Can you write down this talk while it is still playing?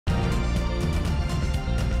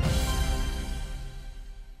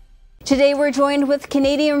Today we're joined with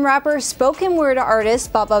Canadian rapper, spoken word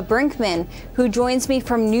artist Baba Brinkman, who joins me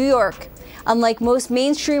from New York. Unlike most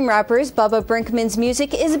mainstream rappers, Baba Brinkman's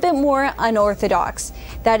music is a bit more unorthodox.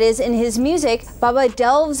 That is, in his music, Baba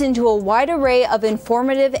delves into a wide array of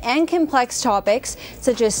informative and complex topics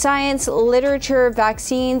such as science, literature,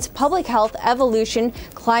 vaccines, public health, evolution,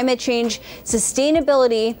 climate change,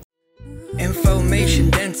 sustainability. Information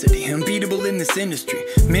density, unbeatable in this industry.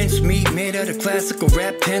 Minced meat made out of classical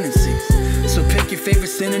rap tendencies. So pick your favorite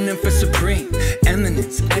synonym for supreme.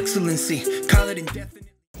 Eminence, excellency, call it indefinite.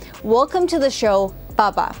 Welcome to the show,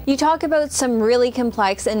 Baba. You talk about some really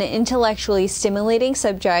complex and intellectually stimulating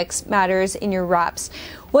subjects matters in your raps.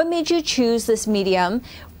 What made you choose this medium,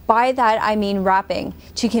 by that I mean rapping,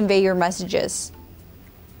 to convey your messages?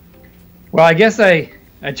 Well, I guess I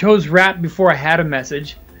chose rap before I had a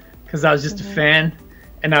message, because I was just a fan,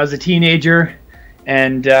 and I was a teenager,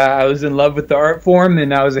 and I was in love with the art form,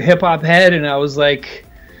 and I was a hip-hop head, and I was like,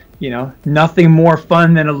 you know, nothing more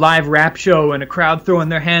fun than a live rap show and a crowd throwing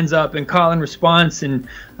their hands up and call and response, and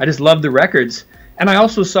I just loved the records. And I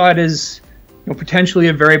also saw it as, you know, potentially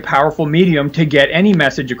a very powerful medium to get any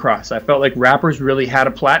message across. I felt like rappers really had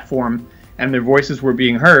a platform, and their voices were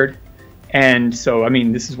being heard. And so, I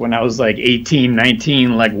mean, this is when I was like 18,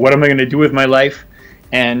 19, like, what am I going to do with my life?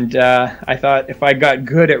 And I thought if I got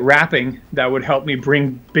good at rapping, that would help me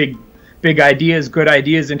bring big ideas, good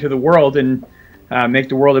ideas into the world and make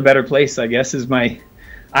the world a better place, I guess, is my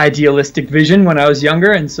idealistic vision when I was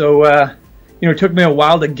younger. And so, you know, it took me a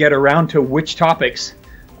while to get around to which topics.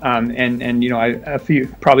 And you know,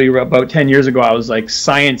 probably about 10 years ago, I was like,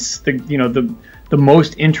 science, the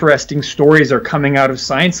most interesting stories are coming out of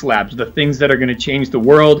science labs, the things that are going to change the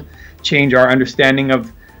world, change our understanding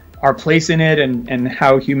of our place in it, and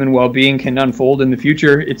how human well-being can unfold in the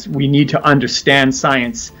future. We need to understand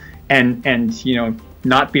science and you know,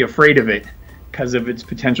 not be afraid of it because of its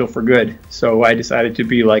potential for good. So I decided to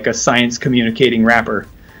be like a science communicating rapper.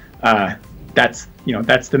 That's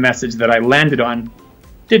the message that I landed on.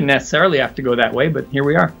 Didn't necessarily have to go that way, but here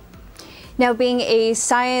we are. Now, being a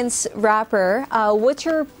science rapper, what's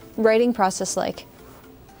your writing process like?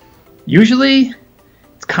 Usually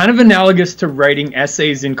it's kind of analogous to writing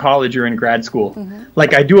essays in college or in grad school.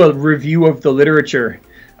 Like, I do a review of the literature.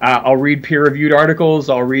 I'll read peer-reviewed articles.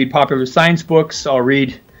 I'll read popular science books. I'll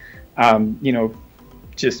read, you know,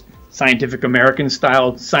 just Scientific American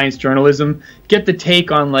style science journalism. Get the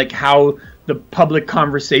take on like how the public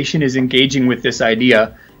conversation is engaging with this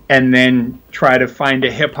idea, and then try to find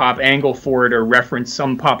a hip-hop angle for it or reference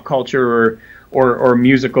some pop culture or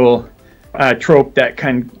musical trope that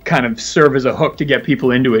can kind of serve as a hook to get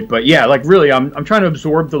people into it. But yeah, like really, I'm trying to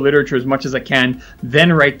absorb the literature as much as I can,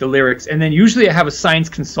 then write the lyrics. And then usually I have a science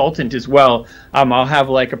consultant as well. I'll have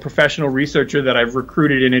like a professional researcher that I've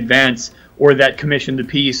recruited in advance, or that commissioned the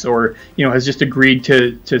piece, or, you know, has just agreed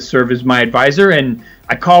to serve as my advisor. And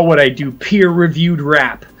I call what I do peer-reviewed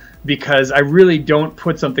rap, because I really don't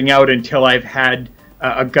put something out until I've had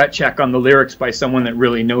a gut check on the lyrics by someone that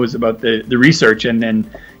really knows about the research. And then,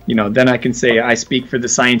 you know, then I can say I speak for the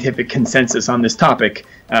scientific consensus on this topic,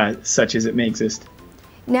 such as it may exist.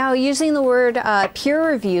 Now, using the word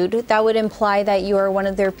peer-reviewed, that would imply that you are one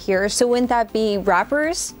of their peers. So wouldn't that be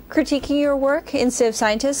rappers critiquing your work instead of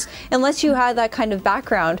scientists? Unless you had that kind of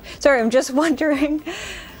background. Sorry, I'm just wondering.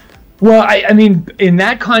 Well, I mean, in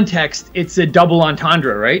that context, it's a double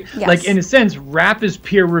entendre, right? Yes. Like, in a sense, rap is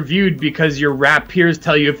peer-reviewed because your rap peers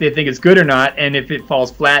tell you if they think it's good or not, and if it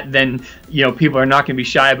falls flat, then, you know, people are not going to be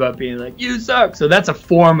shy about being like, you suck. So that's a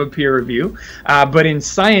form of peer review. But in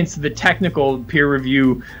science, the technical peer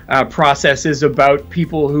review process is about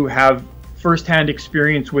people who have firsthand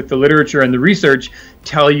experience with the literature and the research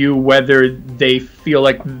tell you whether they feel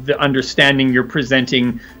like the understanding you're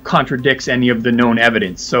presenting contradicts any of the known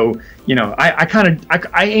evidence. So, you know,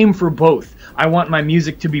 I aim for both. I want my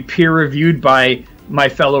music to be peer reviewed by my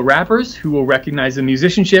fellow rappers who will recognize the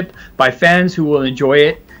musicianship, by fans who will enjoy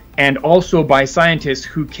it, and also by scientists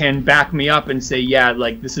who can back me up and say, yeah,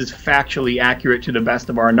 like, this is factually accurate to the best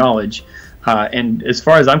of our knowledge. And as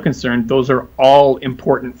far as I'm concerned, those are all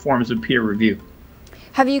important forms of peer review.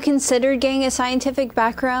 Have you considered getting a scientific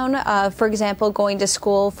background, for example, going to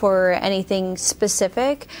school for anything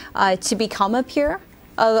specific to become a peer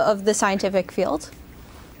of the scientific field?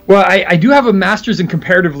 Well, I do have a master's in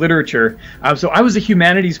comparative literature, so I was a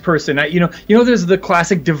humanities person. You know, there's the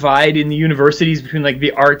classic divide in the universities between like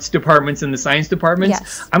the arts departments and the science departments.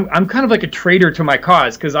 Yes. I'm kind of like a traitor to my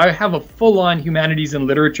cause, because I have a full-on humanities and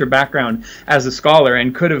literature background as a scholar,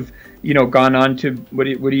 and could have gone on to what do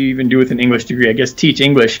you even do with an English degree? I guess teach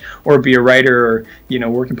English or be a writer or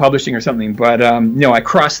work in publishing or something. But no, I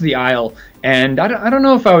crossed the aisle, and I don't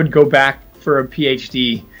know if I would go back for a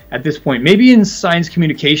PhD at this point. Maybe in science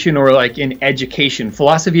communication or like in education.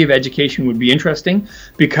 Philosophy of education would be interesting,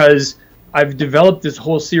 because I've developed this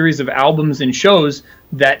whole series of albums and shows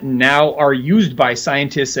that now are used by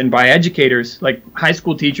scientists and by educators. Like high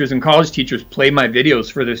school teachers and college teachers play my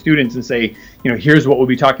videos for their students and say, here's what we'll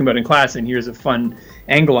be talking about in class, and here's a fun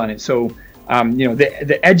angle on it. So,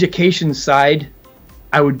 the education side,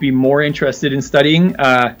 I would be more interested in studying.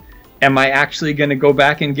 Am I actually going to go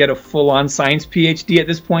back and get a full-on science PhD at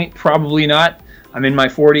this point? Probably not. I'm in my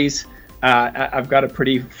 40s. I've got a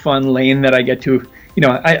pretty fun lane that I get to.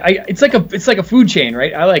 It's like a food chain,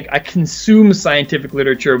 right? I consume scientific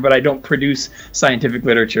literature, but I don't produce scientific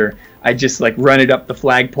literature. I just run it up the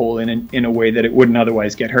flagpole in a way that it wouldn't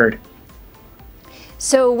otherwise get heard.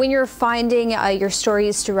 So when you're finding your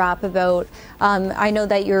stories to rap about, I know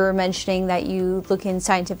that you're mentioning that you look in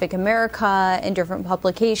Scientific America and different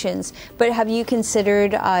publications, but have you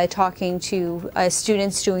considered talking to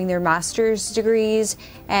students doing their master's degrees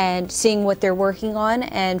and seeing what they're working on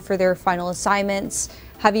and for their final assignments?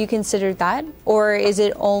 Have you considered that? Or is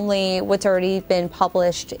it only what's already been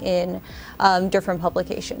published in different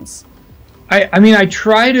publications? I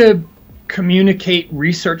try to communicate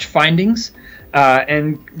research findings.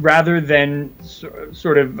 And rather than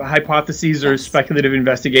sort of hypotheses or speculative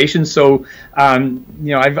investigations. So,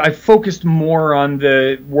 I've focused more on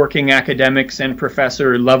the working academics and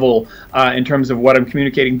professor level in terms of what I'm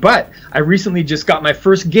communicating. But I recently just got my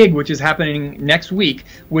first gig, which is happening next week,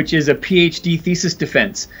 which is a PhD thesis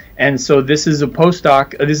defense. And so this is a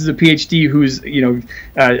postdoc. This is a PhD who's,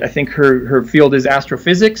 I think her field is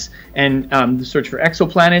astrophysics and the search for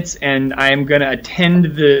exoplanets. And I am going to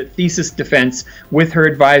attend the thesis defense with her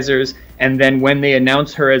advisors, and then when they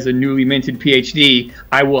announce her as a newly minted PhD,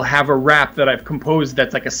 I will have a rap that I've composed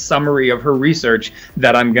that's like a summary of her research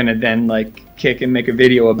that I'm gonna then kick and make a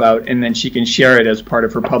video about, and then she can share it as part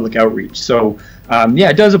of her public outreach. So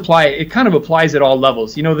it does apply. It kind of applies at all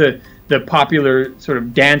levels. The popular sort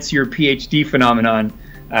of dance your PhD phenomenon.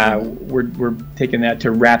 We're taking that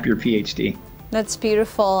to rap your PhD. That's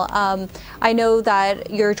beautiful. I know that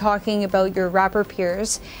you're talking about your rapper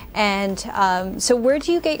peers, and so where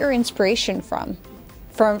do you get your inspiration from?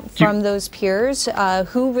 From those peers?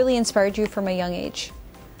 Who really inspired you from a young age?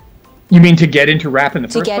 You mean to get into rap in the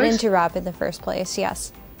first place? To get into rap in the first place,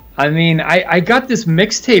 yes. I got this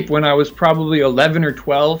mixtape when I was probably 11 or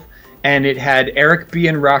 12, and it had Eric B.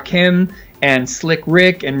 and Rakim and Slick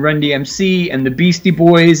Rick and Run DMC and the Beastie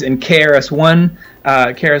Boys and KRS-One.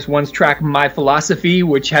 KRS-One's track My Philosophy,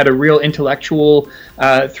 which had a real intellectual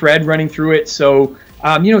thread running through it. So,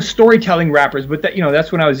 storytelling rappers, but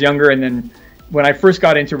that's when I was younger. And then when I first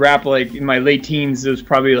got into rap, in my late teens, it was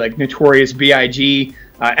probably Notorious B.I.G.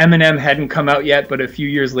 Eminem hadn't come out yet, but a few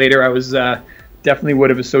years later, I was definitely would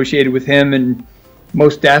have associated with him, and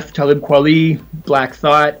Mos Def, Talib Kweli, Black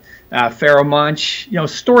Thought, Pharoah Monch,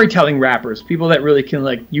 storytelling rappers, people that really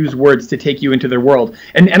can use words to take you into their world.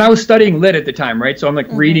 And I was studying lit at the time, right? So I'm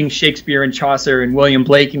reading Shakespeare and Chaucer and William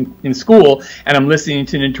Blake in school, and I'm listening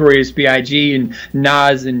to Notorious B.I.G. and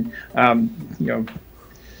Nas and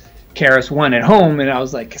KRS-One at home, and I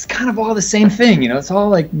was like, it's kind of all the same thing, it's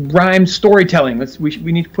all rhyme storytelling.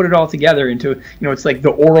 We need to put it all together into, it's like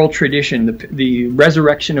the oral tradition, the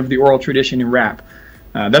resurrection of the oral tradition in rap.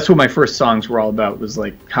 That's what my first songs were all about, was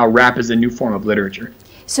how rap is a new form of literature.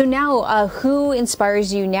 So now, who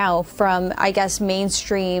inspires you now, from, I guess,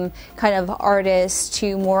 mainstream kind of artists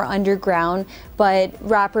to more underground, but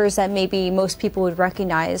rappers that maybe most people would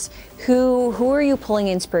recognize? Who are you pulling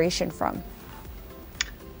inspiration from?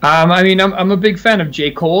 I'm a big fan of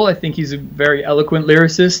J. Cole. I think he's a very eloquent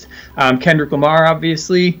lyricist. Kendrick Lamar,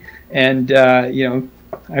 obviously, and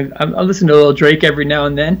I listen to a little Drake every now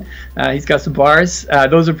and then. He's got some bars.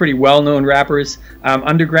 Those are pretty well-known rappers.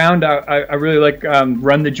 Underground, I really like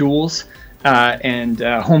Run the Jewels, and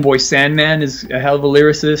Homeboy Sandman is a hell of a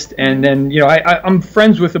lyricist. And then, I'm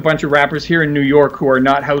friends with a bunch of rappers here in New York who are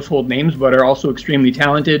not household names, but are also extremely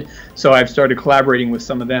talented. So I've started collaborating with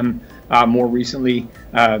some of them more recently.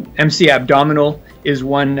 MC Abdominal is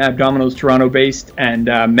one. Abdominal's Toronto-based, and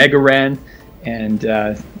Mega Ran, and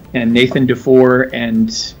Nathan DeFore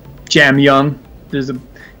and Jam Young.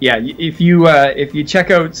 If you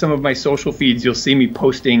check out some of my social feeds, you'll see me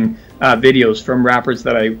posting videos from rappers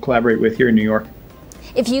that I collaborate with here in New York.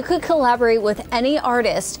 If you could collaborate with any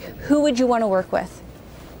artist, who would you want to work with?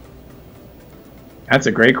 That's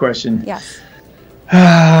a great question. Yes.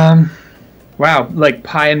 Wow, like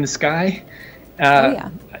pie in the sky. Oh yeah.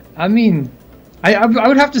 I mean, I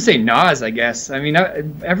would have to say Nas, I guess. I mean,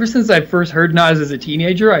 ever since I first heard Nas as a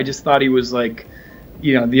teenager, I just thought he was like,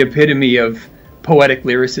 the epitome of poetic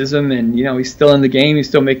lyricism, and he's still in the game. He's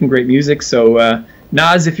still making great music. So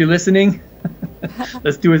Nas, if you're listening,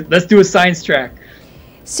 let's do a science track.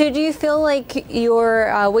 So do you feel like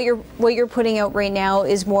what you're putting out right now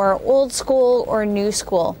is more old school or new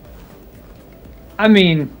school? I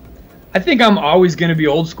mean, I think I'm always going to be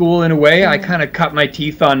old school in a way. I kind of cut my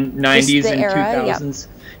teeth on 90s and era, 2000s.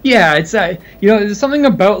 Yep. Yeah, it's there's something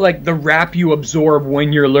about like the rap you absorb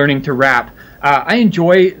when you're learning to rap. I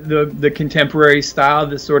enjoy the contemporary style,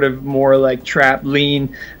 the sort of more like trap,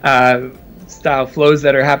 lean style flows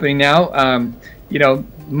that are happening now.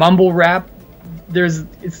 Mumble rap,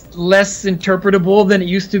 it's less interpretable than it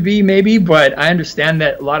used to be, maybe, but I understand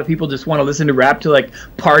that a lot of people just want to listen to rap to like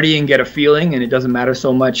party and get a feeling, and it doesn't matter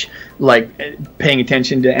so much like paying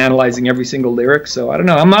attention to analyzing every single lyric. So I don't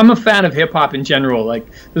know. I'm a fan of hip hop in general. Like,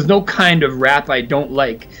 there's no kind of rap I don't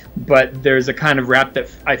like, but there's a kind of rap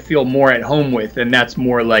that I feel more at home with, and that's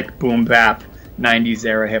more like boom bap, 90s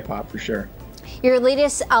era hip hop for sure. Your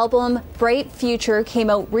latest album, Bright Future, came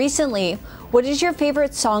out recently. What is your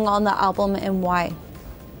favorite song on the album and why?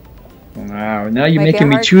 Wow, now you're making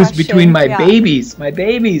me choose between my babies. My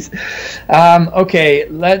babies. Okay,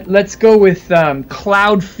 let's go with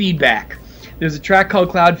Cloud Feedback. There's a track called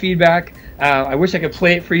Cloud Feedback. I wish I could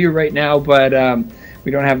play it for you right now, but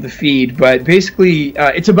we don't have the feed. But basically,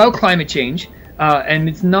 it's about climate change. And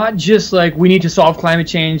it's not just like we need to solve climate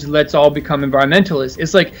change, let's all become environmentalists.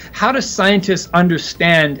 It's like, how do scientists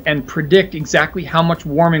understand and predict exactly how much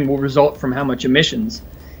warming will result from how much emissions?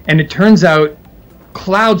 And it turns out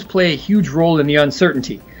clouds play a huge role in the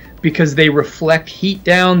uncertainty because they reflect heat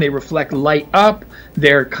down, they reflect light up,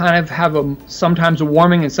 they're kind of have sometimes a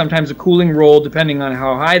warming and sometimes a cooling role depending on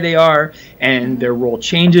how high they are, and their role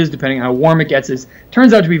changes depending on how warm it gets. It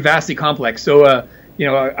turns out to be vastly complex. So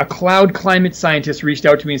a cloud climate scientist reached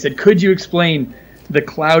out to me and said, could you explain the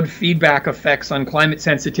cloud feedback effects on climate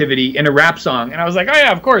sensitivity in a rap song? And I was like, oh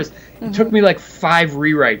yeah, of course. It took me like 5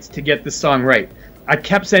 rewrites to get the song right. I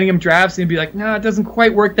kept sending him drafts and he'd be like, no, it doesn't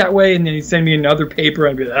quite work that way. And then he'd send me another paper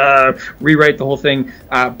and I'd be like, rewrite the whole thing.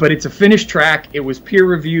 But it's a finished track. It was peer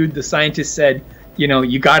reviewed. The scientist said,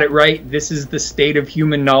 you got it right. This is the state of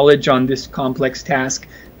human knowledge on this complex task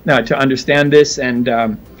to understand this. And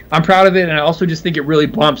I'm proud of it, and I also just think it really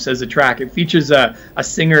bumps as a track. It features a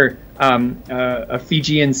singer, a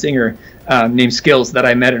Fijian singer named Skills that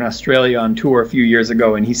I met in Australia on tour a few years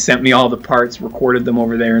ago, and he sent me all the parts, recorded them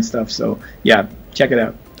over there and stuff. So yeah, check it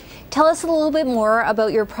out. Tell us a little bit more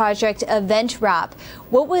about your project, Event Rap.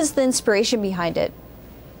 What was the inspiration behind it?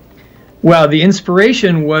 Well, the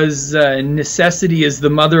inspiration was necessity is the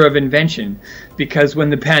mother of invention, because when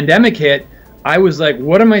the pandemic hit, I was like,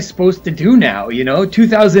 what am I supposed to do now?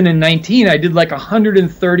 2019, I did like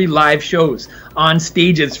 130 live shows on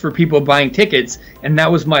stages for people buying tickets, and that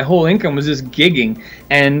was my whole income, was just gigging.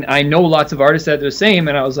 And I know lots of artists that are the same,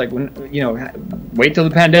 and I was like, wait till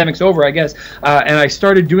the pandemic's over, I guess. And I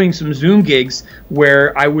started doing some Zoom gigs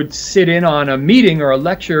where I would sit in on a meeting or a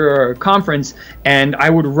lecture or a conference, and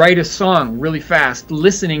I would write a song really fast,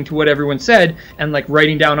 listening to what everyone said, and like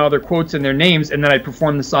writing down all their quotes and their names, and then I'd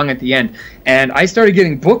perform the song at the end. And I started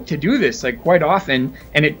getting booked to do this like quite often,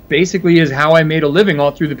 and it basically is how I made a living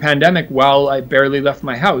all through the pandemic while I barely left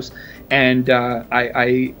my house. And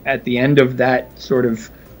I at the end of that sort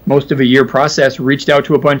of most of a year process, reached out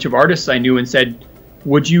to a bunch of artists I knew and said,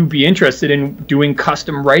 would you be interested in doing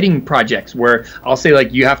custom writing projects where I'll say,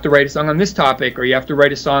 like, you have to write a song on this topic, or you have to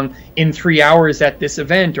write a song in 3 hours at this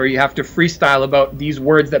event, or you have to freestyle about these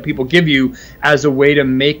words that people give you, as a way to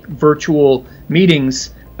make virtual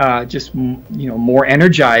meetings just more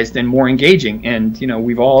energized and more engaging. And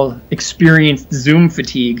we've all experienced Zoom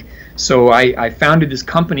fatigue, so I founded this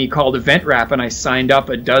company called Event Rap, and I signed up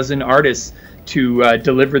a dozen artists to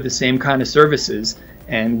deliver the same kind of services.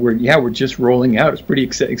 And we're just rolling out. It's pretty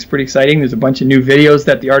exciting. There's a bunch of new videos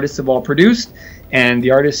that the artists have all produced, and the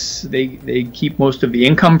artists they keep most of the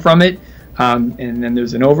income from it. And then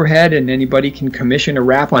there's an overhead, and anybody can commission a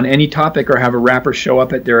rap on any topic, or have a rapper show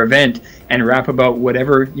up at their event and rap about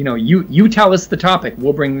whatever. You tell us the topic.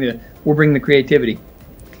 We'll bring the creativity.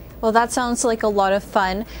 Well, that sounds like a lot of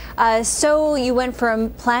fun. So you went from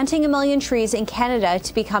planting 1 million trees in Canada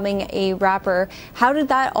to becoming a rapper. How did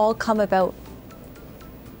that all come about?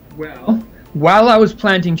 Well, while I was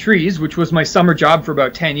planting trees, which was my summer job for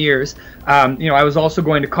about 10 years, I was also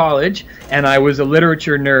going to college, and I was a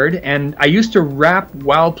literature nerd, and I used to rap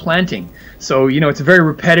while planting. So, it's a very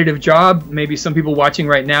repetitive job. Maybe some people watching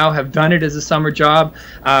right now have done it as a summer job,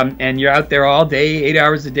 and you're out there all day, 8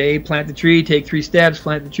 hours a day, plant the tree, take 3 steps,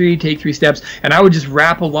 plant the tree, take 3 steps, and I would just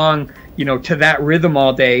rap along, to that rhythm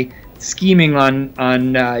all day, scheming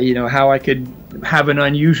on how I could have an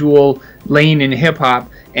unusual lane in hip hop.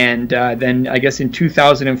 And then I guess in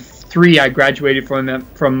 2003 I graduated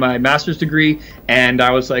from my master's degree, and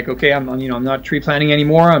I was like, okay, I'm not tree planting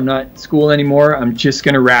anymore, I'm not school anymore, I'm just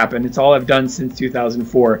gonna rap. And it's all I've done since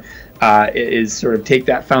 2004, is sort of take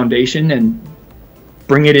that foundation and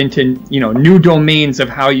bring it into new domains of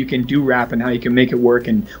how you can do rap and how you can make it work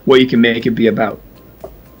and what you can make it be about.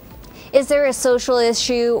 Is there a social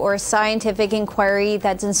issue or scientific inquiry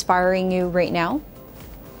that's inspiring you right now?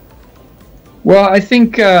 Well, I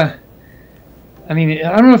think, I don't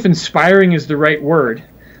know if inspiring is the right word,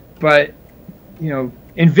 but,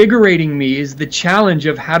 invigorating me is the challenge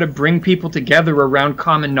of how to bring people together around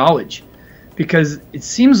common knowledge. Because it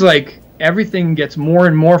seems like everything gets more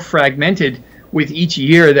and more fragmented with each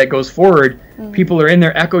year that goes forward. People are in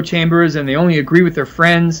their echo chambers and they only agree with their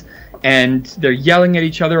friends, and they're yelling at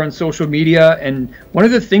each other on social media. And one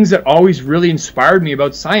of the things that always really inspired me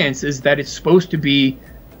about science is that it's supposed to be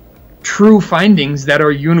true findings that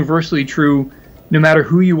are universally true, no matter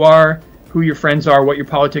who you are, who your friends are, what your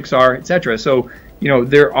politics are, etc. So,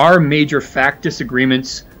 there are major fact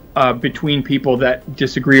disagreements between people that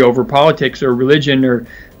disagree over politics or religion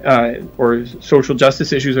or social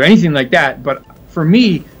justice issues or anything like that. But for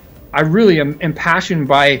me, I really am impassioned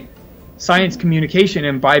by science communication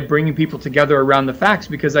and by bringing people together around the facts,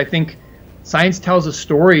 because I think science tells a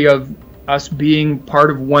story of us being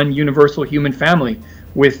part of one universal human family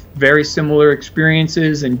with very similar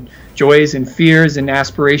experiences and joys and fears and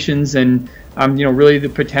aspirations, and really the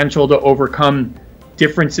potential to overcome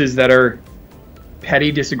differences that are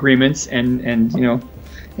petty disagreements and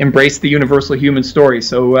embrace the universal human story.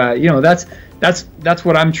 So that's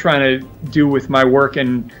what I'm trying to do with my work,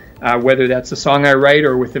 and whether that's a song I write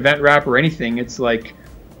or with event rap or anything, it's like,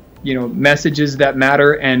 messages that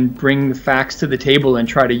matter and bring the facts to the table and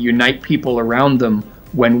try to unite people around them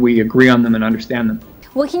when we agree on them and understand them.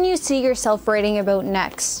 What can you see yourself writing about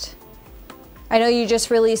next? I know you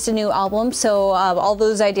just released a new album, so all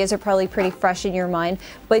those ideas are probably pretty fresh in your mind,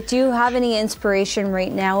 but do you have any inspiration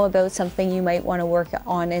right now about something you might want to work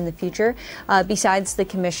on in the future, besides the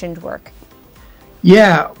commissioned work?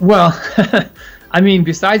 Yeah, well,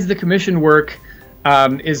 besides the commissioned work,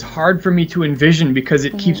 is hard for me to envision because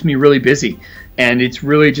it keeps me really busy, and it's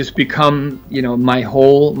really just become, my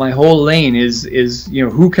whole lane is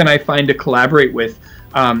who can I find to collaborate with.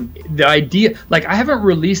 The idea, like, I haven't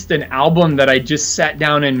released an album that I just sat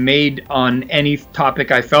down and made on any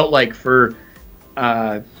topic I felt like for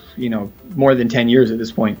more than 10 years at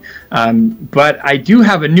this point. But I do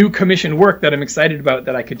have a new commissioned work that I'm excited about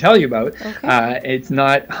that I could tell you about. Okay. It's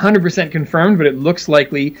not 100% confirmed, but it looks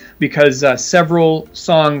likely because several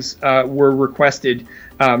songs were requested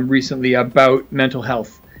recently about mental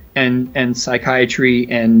health and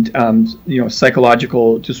psychiatry and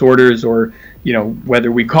psychological disorders, or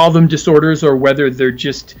whether we call them disorders or whether they're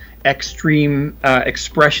just extreme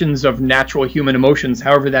expressions of natural human emotions,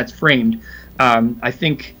 however that's framed. I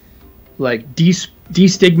think like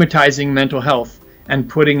destigmatizing mental health and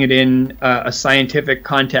putting it in a scientific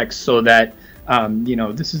context so that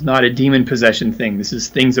this is not a demon possession thing. This is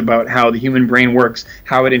things about how the human brain works,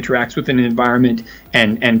 how it interacts with an environment,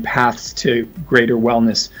 and paths to greater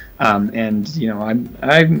wellness.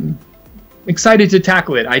 I'm excited to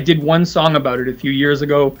tackle it. I did one song about it a few years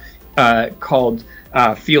ago called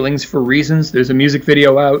Feelings for Reasons. There's a music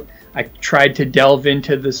video out. I tried to delve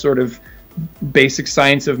into the sort of basic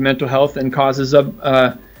science of mental health and causes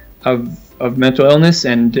of mental illness,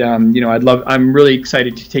 and I'm really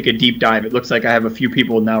excited to take a deep dive. It looks like I have a few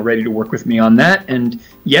people now ready to work with me on that, and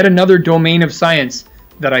yet another domain of science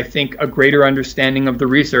that I think a greater understanding of the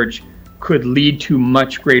research could lead to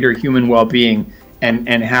much greater human well-being and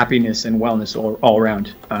happiness and wellness all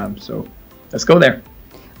around. So let's go there.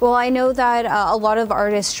 Well, I know that a lot of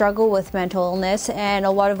artists struggle with mental illness, and a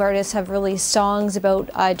lot of artists have released songs about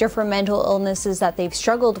different mental illnesses that they've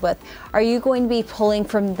struggled with. Are you going to be pulling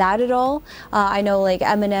from that at all? I know like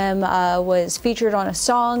Eminem was featured on a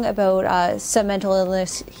song about some mental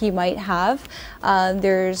illness he might have.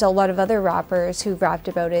 There's a lot of other rappers who've rapped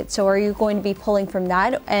about it. So are you going to be pulling from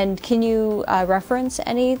that? And can you reference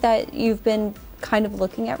any that you've been kind of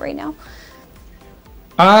looking at right now?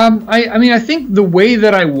 I think the way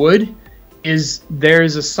that I would is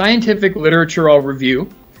there's a scientific literature I'll review,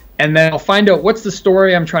 and then I'll find out what's the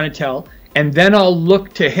story I'm trying to tell, and then I'll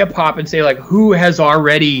look to hip hop and say, like, who has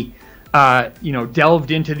already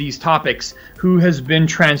delved into these topics, who has been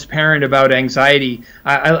transparent about anxiety.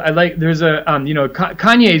 I like, there's a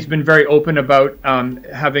Kanye's been very open about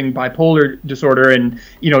having bipolar disorder, and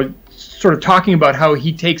sort of talking about how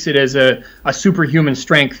he takes it as a superhuman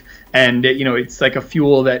strength, and it's like a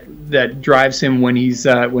fuel that drives him when he's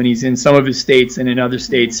in some of his states, and in other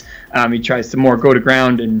states he tries to more go to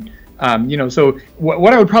ground. And so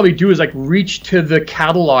what I would probably do is like reach to the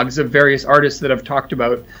catalogs of various artists that have talked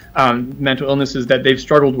about mental illnesses that they've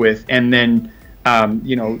struggled with, and then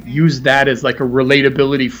use that as like a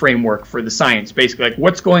relatability framework for the science. Basically, like,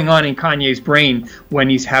 what's going on in Kanye's brain when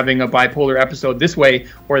he's having a bipolar episode this way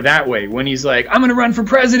or that way, when he's like, I'm gonna run for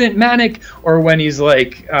president, manic, or when he's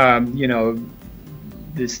like,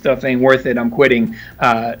 this stuff ain't worth it, I'm quitting,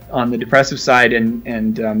 on the depressive side.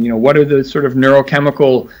 And what are the sort of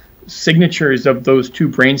neurochemical signatures of those two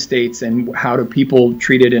brain states, and how do people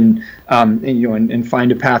treat it, and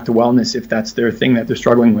find a path to wellness if that's their thing that they're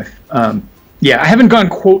struggling with. Yeah, I haven't gone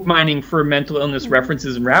quote mining for mental illness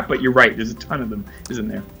references in rap, but you're right, there's a ton of them, isn't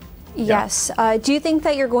there? Yes. Do you think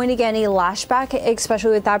that you're going to get any lashback,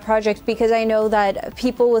 especially with that project? Because I know that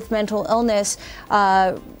people with mental illness,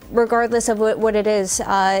 regardless of what it is,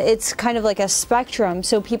 it's kind of like a spectrum.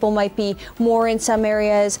 So people might be more in some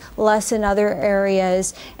areas, less in other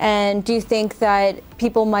areas. And do you think that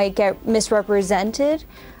people might get misrepresented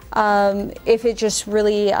if it just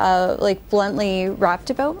really like bluntly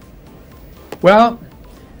rapped about? Well,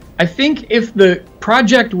 I think if the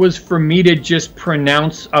project was for me to just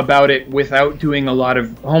pronounce about it without doing a lot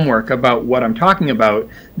of homework about what I'm talking about,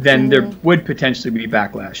 then there would potentially be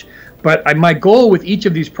backlash. But my goal with each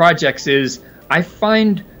of these projects is I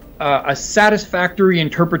find a satisfactory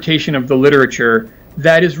interpretation of the literature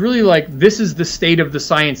that is really like, this is the state of the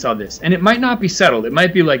science of this. And it might not be settled. It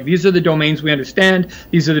might be like, these are the domains we understand.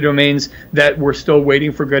 These are the domains that we're still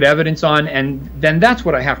waiting for good evidence on. And then that's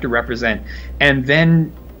what I have to represent. And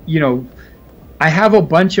then, I have a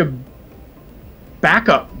bunch of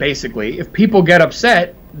backup, basically. If people get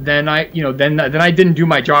upset, then I didn't do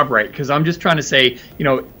my job right, because I'm just trying to say,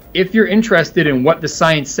 if you're interested in what the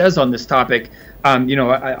science says on this topic,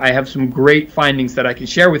 I have some great findings that I can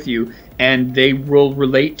share with you, and they will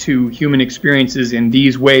relate to human experiences in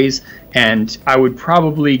these ways. And I would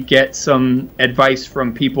probably get some advice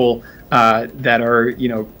from people that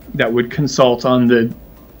would consult on the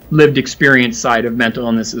lived experience side of mental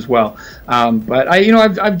illness as well. But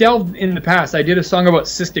I've delved in the past. I did a song about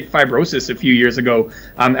cystic fibrosis a few years ago,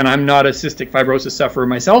 and I'm not a cystic fibrosis sufferer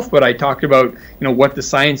myself, but I talked about what the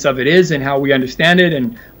science of it is and how we understand it,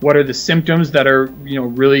 and what are the symptoms that are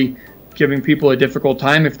really giving people a difficult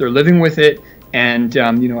time if they're living with it, and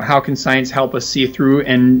how can science help us see through.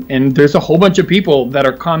 And there's a whole bunch of people that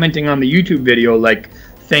are commenting on the YouTube video like,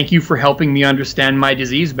 thank you for helping me understand my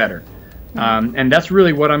disease better. And that's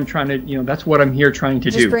really what I'm trying to, that's what I'm here trying to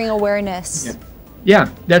do. Just bring awareness. Yeah,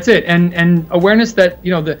 that's it. And awareness that,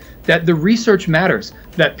 that the research matters,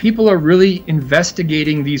 that people are really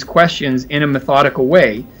investigating these questions in a methodical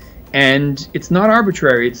way. And it's not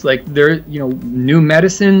arbitrary. It's like there, new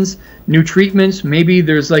medicines, new treatments. Maybe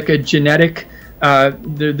there's like a genetic,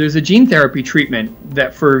 there's a gene therapy treatment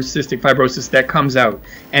that for cystic fibrosis that comes out.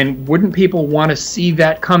 And wouldn't people want to see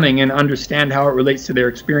that coming and understand how it relates to their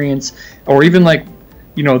experience, or even like,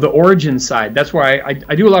 the origin side? That's why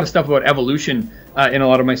I do a lot of stuff about evolution in a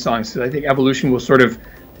lot of my songs, because I think evolution will sort of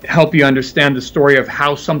help you understand the story of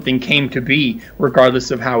how something came to be, regardless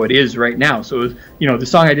of how it is right now. So, the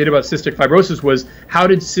song I did about cystic fibrosis was, how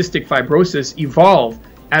did cystic fibrosis evolve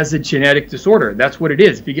as a genetic disorder? That's what it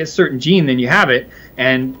is. If you get a certain gene, then you have it,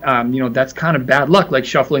 and that's kind of bad luck, like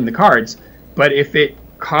shuffling the cards. But if it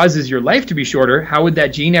causes your life to be shorter, how would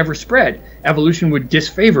that gene ever spread? Evolution would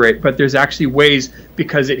disfavor it, but there's actually ways,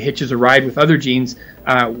 because it hitches a ride with other genes,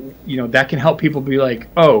 that can help people be like,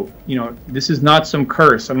 oh, this is not some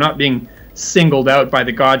curse. I'm not being singled out by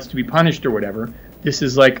the gods to be punished or whatever. This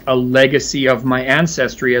is like a legacy of my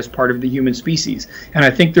ancestry as part of the human species. And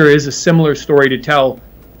I think there is a similar story to tell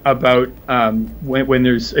about when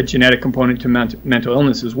there's a genetic component to mental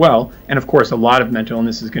illness as well. And of course, a lot of mental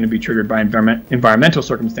illness is going to be triggered by environmental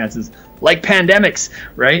circumstances like pandemics,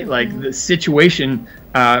 right? Like the situation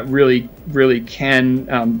really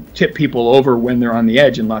can tip people over when they're on the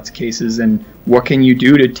edge in lots of cases. And what can you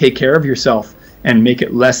do to take care of yourself and make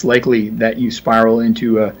it less likely that you spiral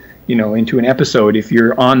into into an episode if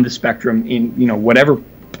you're on the spectrum in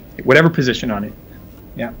whatever position on it.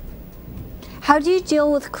 Yeah. How do you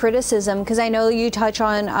deal with criticism? Because I know you touch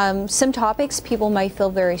on some topics people might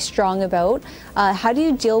feel very strong about. How do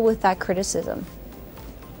you deal with that criticism?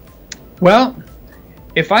 Well,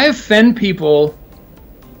 if I offend people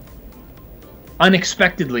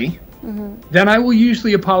unexpectedly, then I will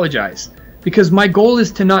usually apologize, because my goal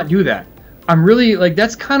is to not do that. I'm really, like,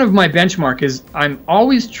 that's kind of my benchmark, is I'm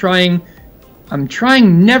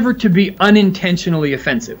trying never to be unintentionally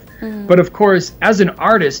offensive. But of course, as an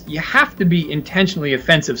artist, you have to be intentionally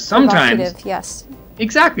offensive sometimes. Provocative, yes.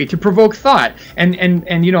 Exactly, to provoke thought.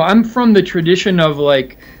 And you know, I'm from the tradition of,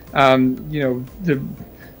 like, you know, the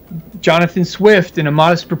Jonathan Swift and A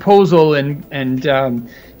Modest Proposal, and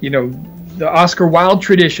you know, the Oscar Wilde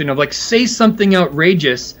tradition of, like, say something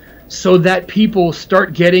outrageous so that people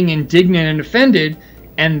start getting indignant and offended,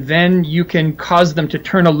 and then you can cause them to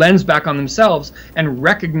turn a lens back on themselves and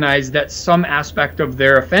recognize that some aspect of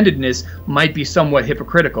their offendedness might be somewhat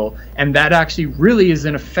hypocritical, and that actually really is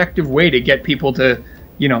an effective way to get people to,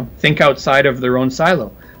 you know, think outside of their own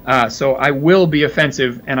silo. So I will be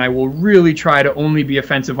offensive, and I will really try to only be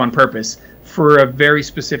offensive on purpose for a very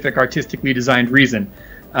specific artistically designed reason.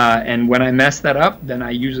 And when I mess that up, then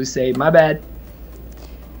I usually say, my bad.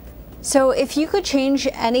 So if you could change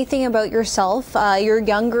anything about yourself, your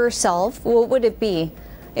younger self, what would it be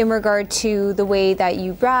in regard to the way that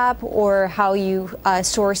you rap or how you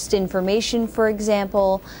sourced information, for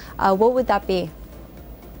example? What would that be?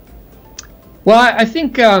 Well, I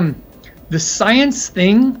think the science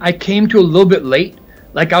thing I came to a little bit late.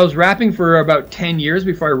 Like, I was rapping for about 10 years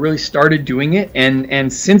before I really started doing it,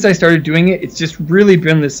 and since I started doing it, it's just really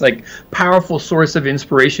been this, like, powerful source of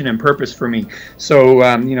inspiration and purpose for me.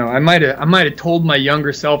 So you know, I might have told my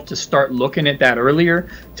younger self to start looking at that earlier,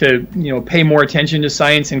 to, you know, pay more attention to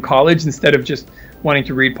science in college instead of just wanting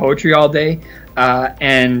to read poetry all day,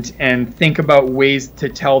 and think about ways to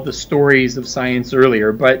tell the stories of science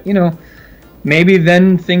earlier. But, you know, maybe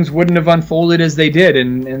then things wouldn't have unfolded as they did,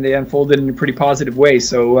 and they unfolded in a pretty positive way.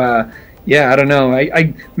 So yeah, I don't know.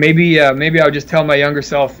 Maybe I'll just tell my younger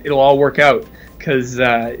self it'll all work out, because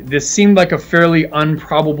this seemed like a fairly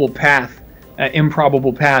improbable path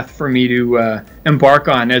for me to embark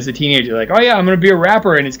on as a teenager. Like, oh yeah, I'm going to be a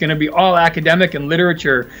rapper, and it's going to be all academic and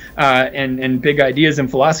literature and big ideas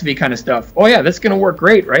and philosophy kind of stuff. Oh yeah, that's going to work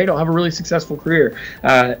great, right? I'll have a really successful career.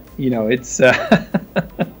 You know, it's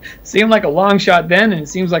seemed like a long shot then, and it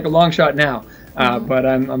seems like a long shot now. But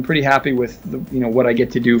I'm pretty happy with you know, what I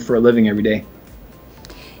get to do for a living every day.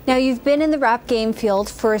 Now, you've been in the rap game field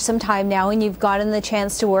for some time now, and you've gotten the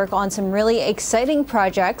chance to work on some really exciting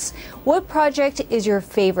projects. What project is your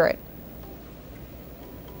favorite?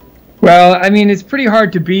 Well, I mean, it's pretty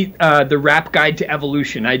hard to beat the Rap Guide to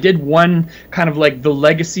Evolution. I did one kind of like the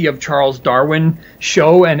Legacy of Charles Darwin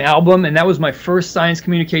show and album, and that was my first science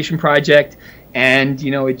communication project. And,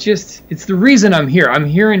 you know, it's the reason I'm here. I'm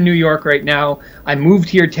here in New York right now. I moved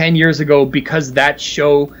here 10 years ago because that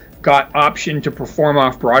show got optioned to perform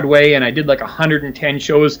off Broadway, and I did like 110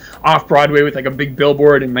 shows off Broadway with like a big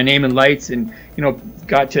billboard and my name in lights, and, you know,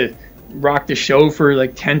 got to rock the show for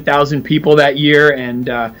like 10,000 people that year. And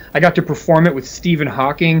I got to perform it with Stephen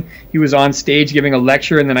Hawking. He was on stage giving a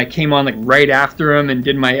lecture, and then I came on like right after him and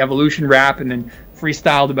did my evolution rap, and then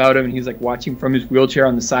freestyled about him, and he was like watching from his wheelchair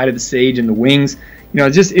on the side of the stage in the wings. You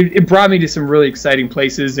know, it brought me to some really exciting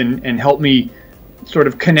places, and helped me sort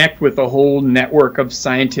of connect with a whole network of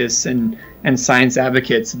scientists and science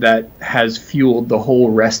advocates that has fueled the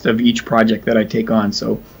whole rest of each project that I take on.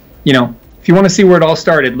 So, you know, if you want to see where it all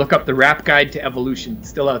started, look up the Rap Guide to Evolution. It's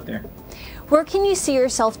still out there. Where can you see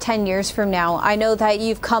yourself 10 years from now? I know that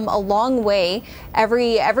you've come a long way.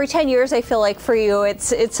 Every 10 years, I feel like for you,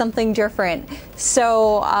 it's something different.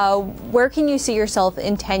 So where can you see yourself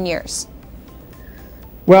in 10 years?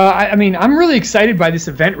 Well, I mean, I'm really excited by this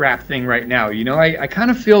event rap thing right now. You know, I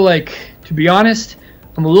kind of feel like, to be honest,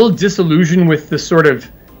 I'm a little disillusioned with the sort of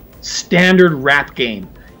standard rap game.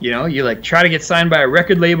 You know, you like try to get signed by a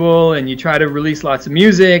record label, and you try to release lots of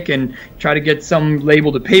music, and try to get some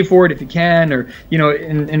label to pay for it if you can, or, you know,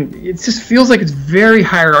 and it just feels like it's very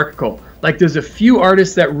hierarchical. Like, there's a few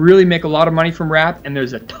artists that really make a lot of money from rap, and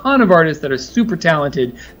there's a ton of artists that are super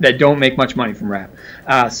talented that don't make much money from rap.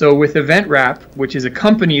 So with Event Rap, which is a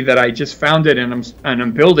company that I just founded and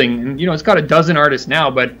I'm building, and, you know, it's got a dozen artists now,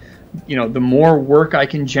 but, you know, the more work I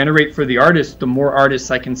can generate for the artists, the more artists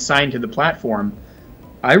I can sign to the platform.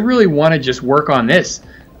 I really want to just work on this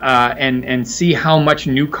and see how much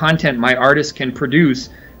new content my artists can produce,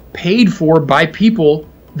 paid for by people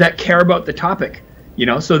that care about the topic. You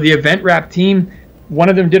know, so the Event Rap team, one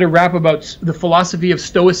of them did a rap about the philosophy of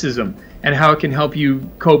Stoicism, and how it can help you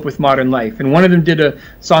cope with modern life. And one of them did a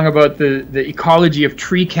song about the ecology of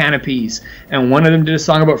tree canopies, and one of them did a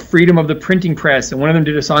song about freedom of the printing press, and one of them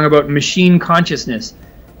did a song about machine consciousness.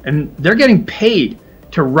 And they're getting paid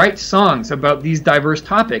to write songs about these diverse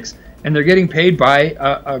topics, and they're getting paid by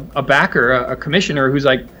a backer, a commissioner who's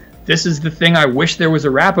like, this is the thing I wish there was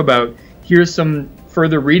a rap about. Here's some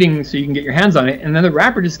further reading so you can get your hands on it. And then the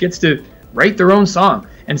rapper just gets to write their own song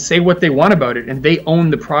and say what they want about it, and they own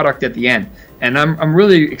the product at the end. And I'm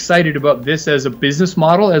really excited about this as a business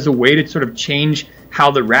model, as a way to sort of change how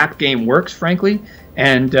the rap game works, frankly.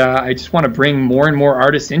 And I just want to bring more and more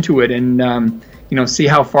artists into it, and you know, see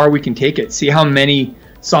how far we can take it, see how many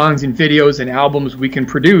songs and videos and albums we can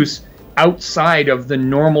produce outside of the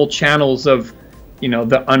normal channels of, you know,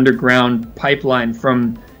 the underground pipeline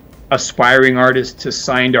from aspiring artist to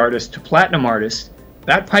signed artist to platinum artist.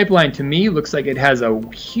 That pipeline to me looks like it has a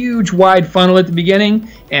huge wide funnel at the beginning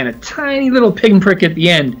and a tiny little pinprick at the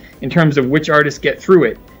end in terms of which artists get through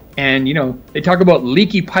it. And you know, they talk about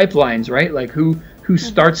leaky pipelines, right? Like who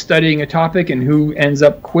starts studying a topic and who ends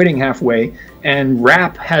up quitting halfway. And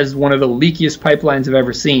rap has one of the leakiest pipelines I've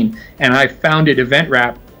ever seen. And I founded Event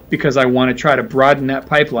Rap because I want to try to broaden that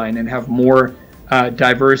pipeline and have more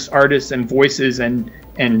diverse artists and voices, and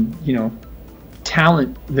you know,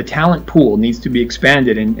 talent. The talent pool needs to be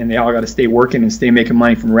expanded, and they all got to stay working and stay making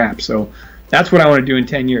money from rap. So that's what I want to do in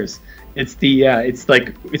 10 years. It's the it's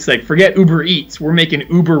like forget Uber Eats. We're making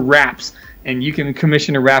Uber raps, and you can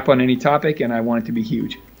commission a rap on any topic, and I want it to be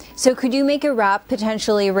huge. So could you make a rap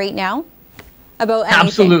potentially right now about anything?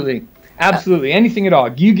 Absolutely. Absolutely. Anything at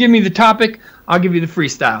all. You give me the topic, I'll give you the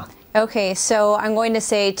freestyle. Okay, so I'm going to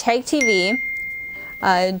say Tag TV,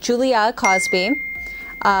 Julia Cosby.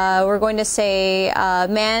 We're going to say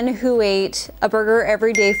man who ate a burger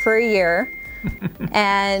every day for a year.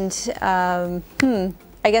 And I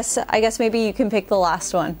guess maybe you can pick the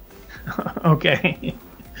last one. Okay. Do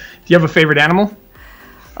you have a favorite animal?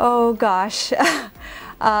 Oh gosh.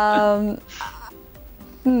 I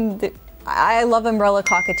love umbrella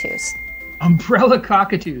cockatoos. Umbrella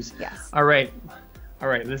cockatoos. Yes. All right,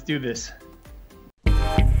 let's do this.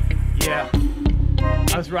 Yeah,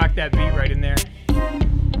 let's rock that beat right in there.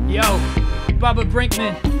 Yo, Baba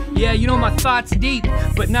Brinkman. Yeah, you know my thoughts deep,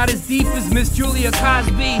 but not as deep as Miss Julia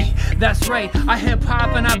Cosby. That's right, I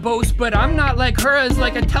hip-hop and I boast, but I'm not like her as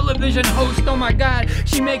like a television host. Oh my god,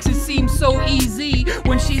 she makes it seem so easy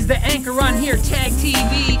when she's the anchor on here, Tag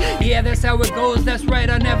TV. Yeah, that's how it goes, that's right,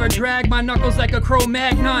 I never drag my knuckles like a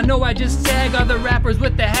Cro-Magnon. No, I just tag other rappers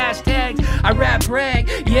with the hashtags. I rap brag,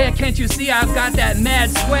 yeah, can't you see I've got that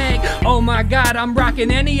mad swag? Oh my god, I'm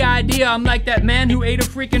rocking any idea. I'm like that man who ate a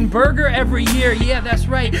freaking burger every year. Yeah, that's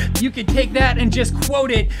right. You could take that and just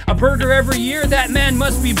quote it. A burger every year, that man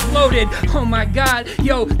must be bloated. Oh my god,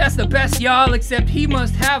 yo, that's the best, y'all. Except he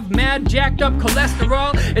must have mad jacked up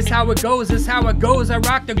cholesterol. It's how it goes, it's how it goes. I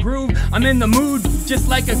rock the groove, I'm in the mood, just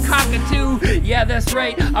like a cockatoo. Yeah, that's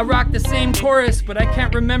right, I rock the same chorus, but I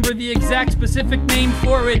can't remember the exact specific name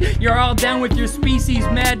for it. You're all down with your species,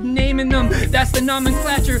 mad naming them. That's the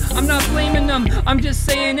nomenclature, I'm not blaming them. I'm just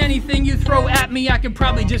saying anything you throw at me, I could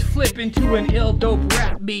probably just flip into an ill dope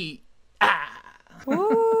rap beat.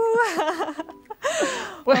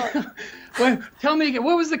 Well, tell me again,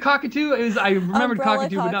 what was the cockatoo? I remembered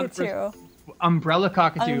cockatoo, but not the first. Umbrella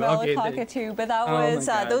cockatoo. Umbrella okay, cockatoo, but that was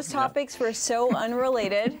those topics were so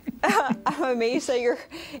unrelated. I'm amazed that you're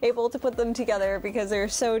able to put them together because they're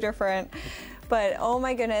so different. But oh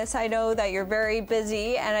my goodness, I know that you're very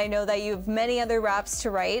busy, and I know that you have many other raps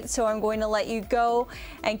to write, so I'm going to let you go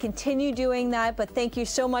and continue doing that. But thank you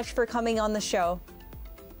so much for coming on the show.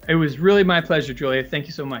 It was really my pleasure, Julia. Thank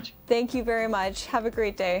you so much. Thank you very much. Have a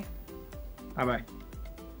great day. Bye-bye.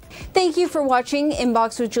 Thank you for watching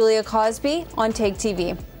Inbox with Julia Cosby on Tag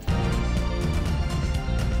TV.